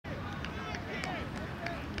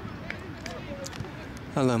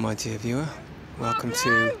Hello my dear viewer, welcome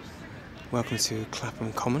to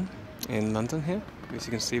Clapham Common in London here. As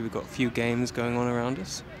you can see, we've got a few games going on around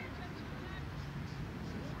us,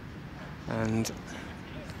 and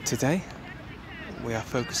today we are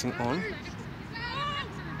focusing on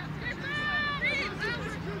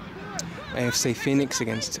AFC Phoenix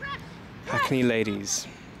against Hackney Ladies.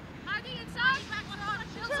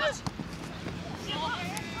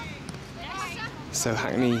 So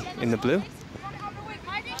Hackney in the blue,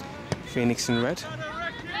 Phoenix in red,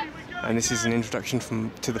 and this is an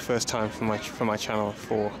introduction to the first time for my channel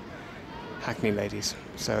for Hackney Ladies.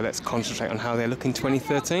 So let's concentrate on how they look in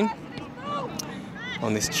 2013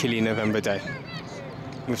 on this chilly November day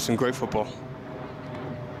with some great football.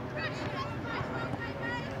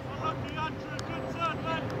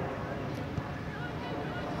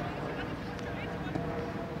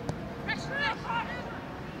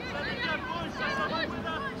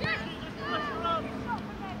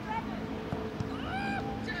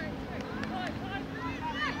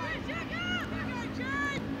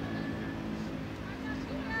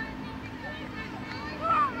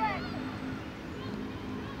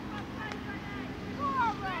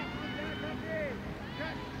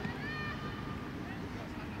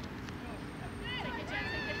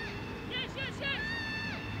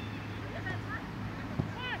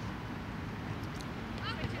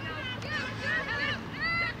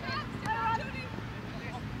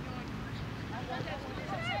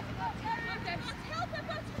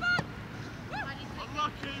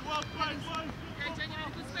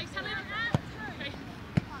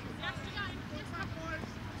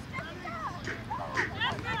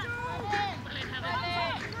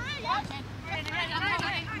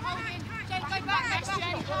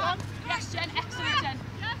 Yes, Jen, excellent, Jen.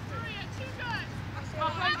 Yes, Maria, too good. Well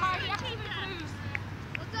played, Hardy. Keep it loose.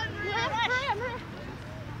 Well done, Maria.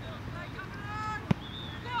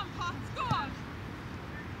 Go on, Potts, go on.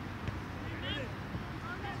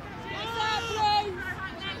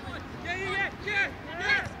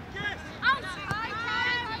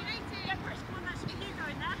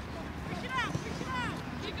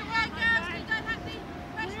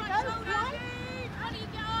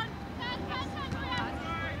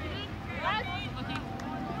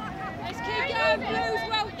 Blues,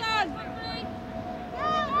 well done!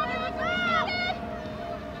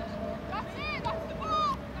 That's it, that's the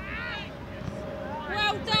ball!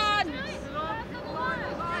 Well done!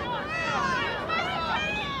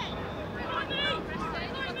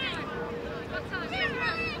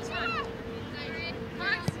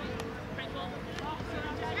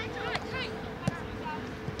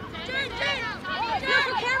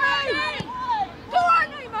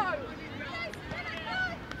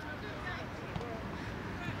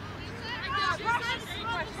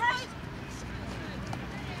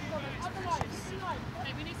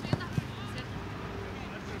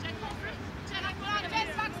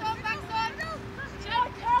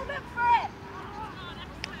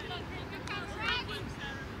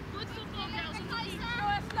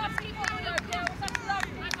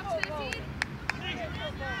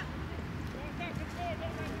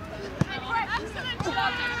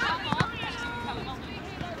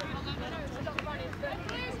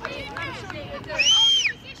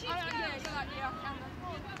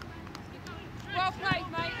 Well played,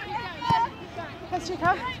 mate. Let's check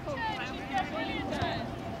out.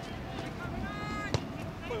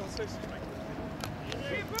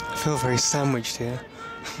 I feel very sandwiched here.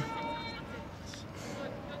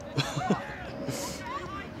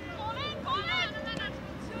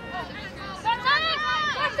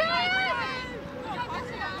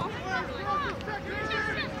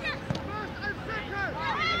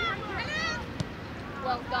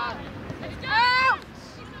 Well done.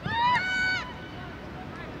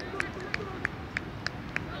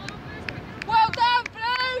 Well done,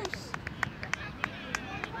 Blues!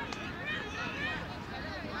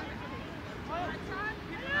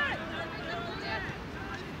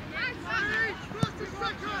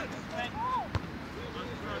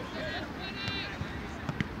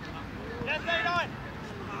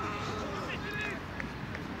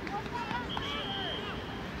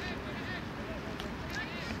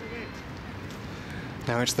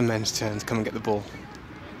 Now it's the men's turn to come and get the ball.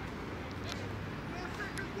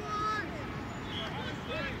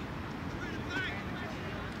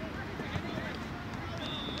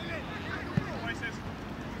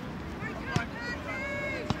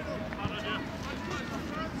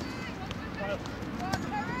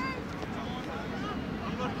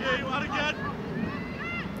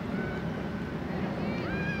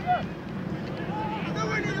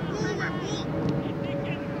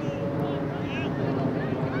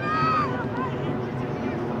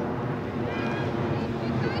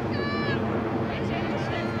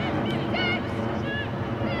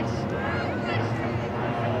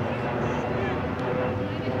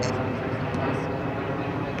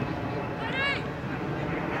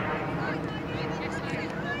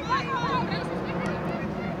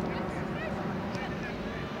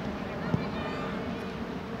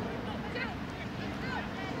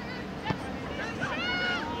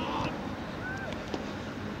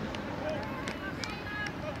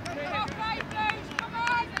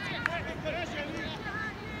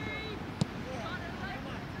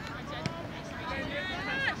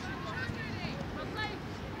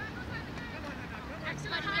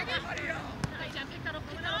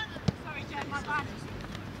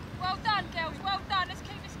 Well done, girls. Well done. Let's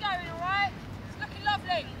keep this going, all right? It's looking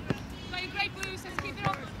lovely. Playing great, Blues. Let's keep it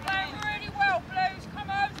on. Playing really well, Blues. Come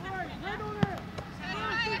on.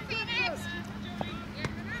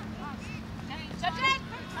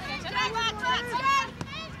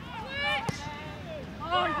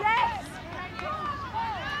 Oh, yes!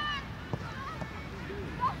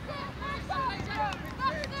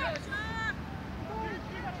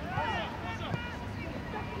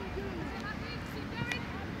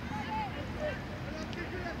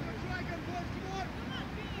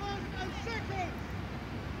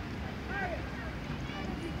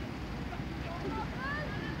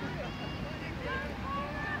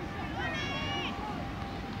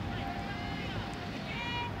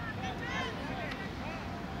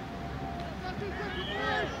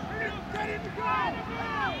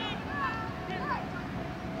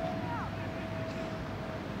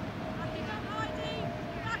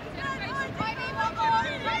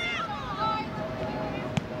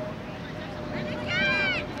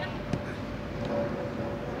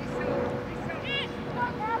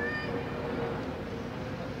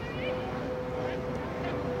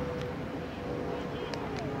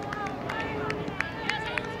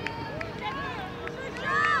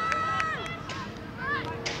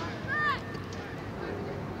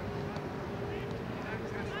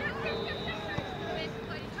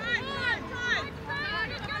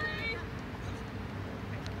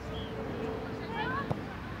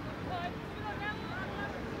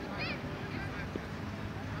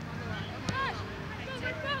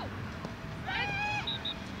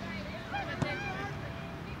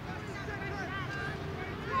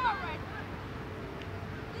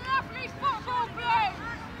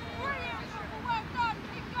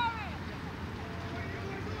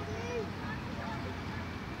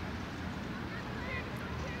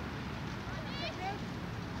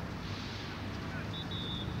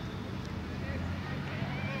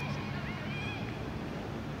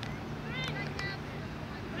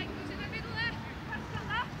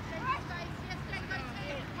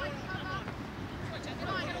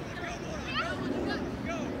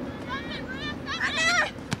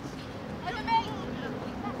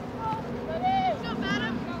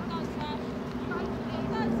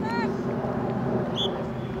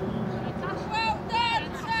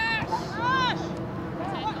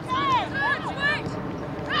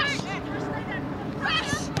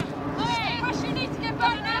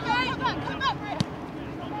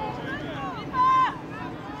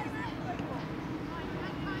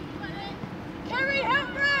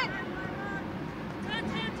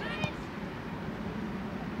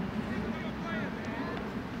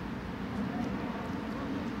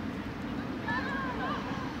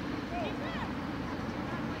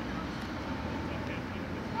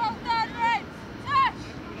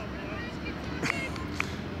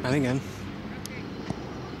 And again.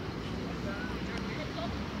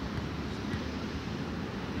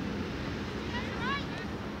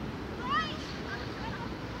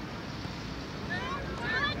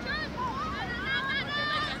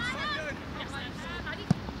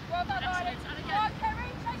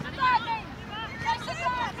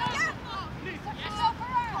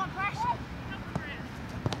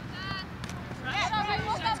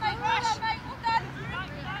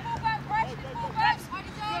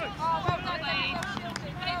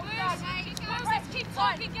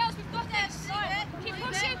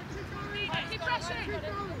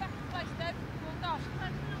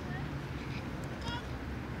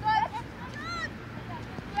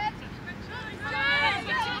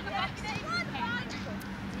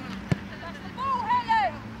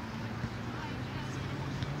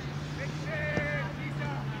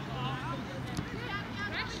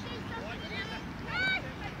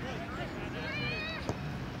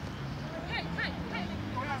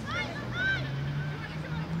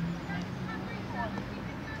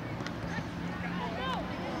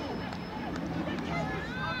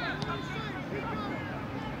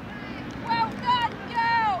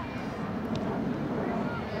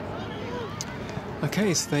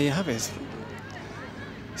 Okay, so there you have it.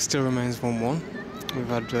 Still remains 1-1. We've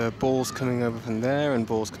had balls coming over from there and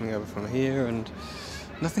balls coming over from here, and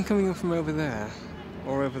nothing coming in from over there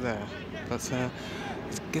or over there. But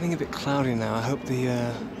it's getting a bit cloudy now. I hope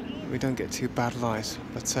we don't get too bad light.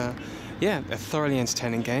 But yeah, a thoroughly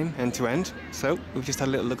entertaining game, end to end. So we've just had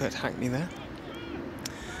a little look at Hackney there,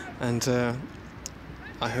 and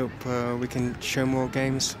I hope we can show more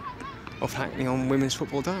games of Hackney on Women's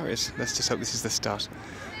Football Diaries. Let's just hope this is the start.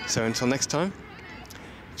 So until next time,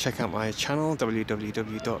 check out my channel,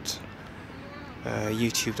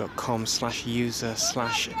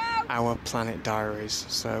 www.youtube.com/user/OurPlanetDiaries.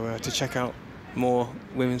 So to check out more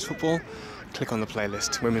women's football, click on the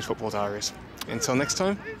playlist, Women's Football Diaries. Until next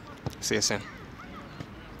time, see you soon.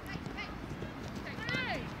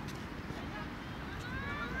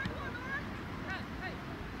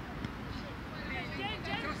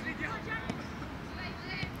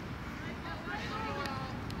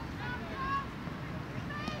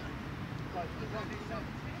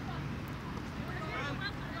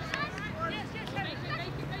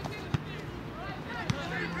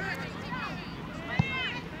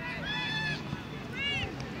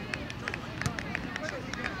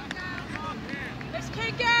 Let's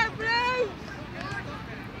kick out, Blue!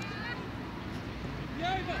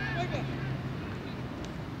 Over.